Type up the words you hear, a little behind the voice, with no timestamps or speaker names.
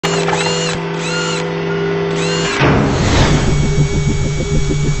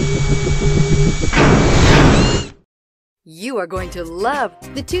You are going to love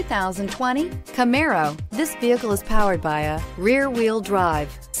the 2020 Camaro. This vehicle is powered by a rear-wheel drive,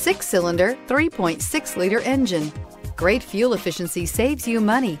 6-cylinder, 3.6-liter engine. Great fuel efficiency saves you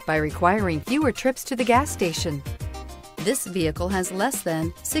money by requiring fewer trips to the gas station. This vehicle has less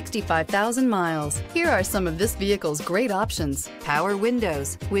than 65,000 miles. Here are some of this vehicle's great options: power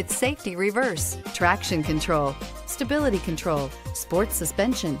windows with safety reverse, traction control, stability control, sports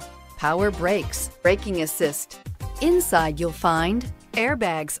suspension, power brakes, braking assist. Inside you'll find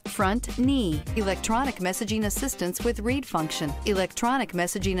airbags, front knee, electronic messaging assistance with read function, electronic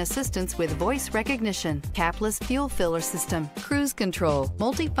messaging assistance with voice recognition, capless fuel filler system, cruise control,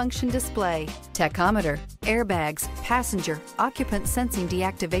 multifunction display, tachometer, airbags, passenger, occupant sensing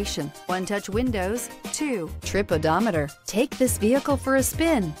deactivation, one-touch windows, 2-trip odometer. Take this vehicle for a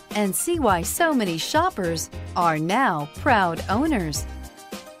spin and see why so many shoppers are now proud owners.